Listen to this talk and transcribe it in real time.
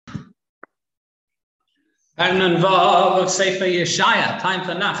Parak Vav of Sefer Yeshaya, time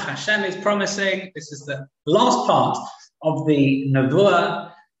for Nach. Hashem is promising, this is the last part of the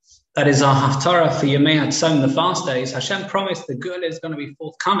Nevuah, that is our Haftarah for Yemei Hatzon, the fast days. Hashem promised the good is going to be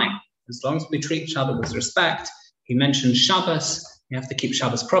forthcoming, as long as we treat each other with respect. He mentioned Shabbos, we have to keep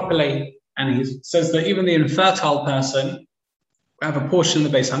Shabbos properly, and he says that even the infertile person will have a portion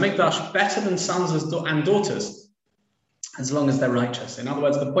of the Beis HaMikdash better than sons and daughters, as long as they're righteous. In other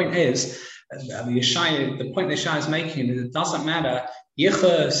words, the point is, the point the Yeshaya is making is it doesn't matter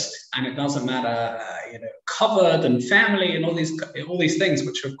yichus, and it doesn't matter covered and family and all these things,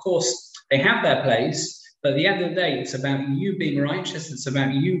 which of course they have their place. But at the end of the day, it's about you being righteous. It's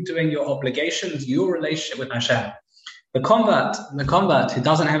about you doing your obligations, your relationship with Hashem. The convert who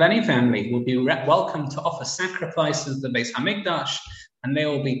doesn't have any family will be welcome to offer sacrifices to the Beis Hamikdash, and they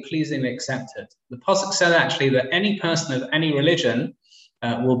will be pleasingly accepted. The Pasuk said actually that any person of any religion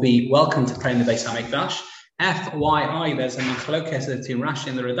will be welcome to pray in the Beis Hamikdash. FYI, there's a machlokes in Rashi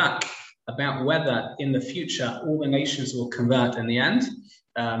and the Radak about whether in the future all the nations will convert in the end.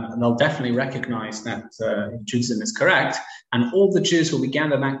 And they'll definitely recognize that Judaism is correct, and all the Jews will be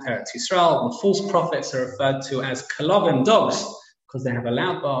gathered back to Eretz Yisrael. The false prophets are referred to as kalavim, dogs, because they have a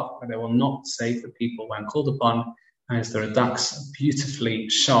loud bark, but they will not save the people when called upon, as the Radak's beautifully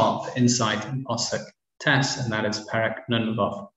sharp insight in Pasuk Tes, and that is Parak Nun Vav.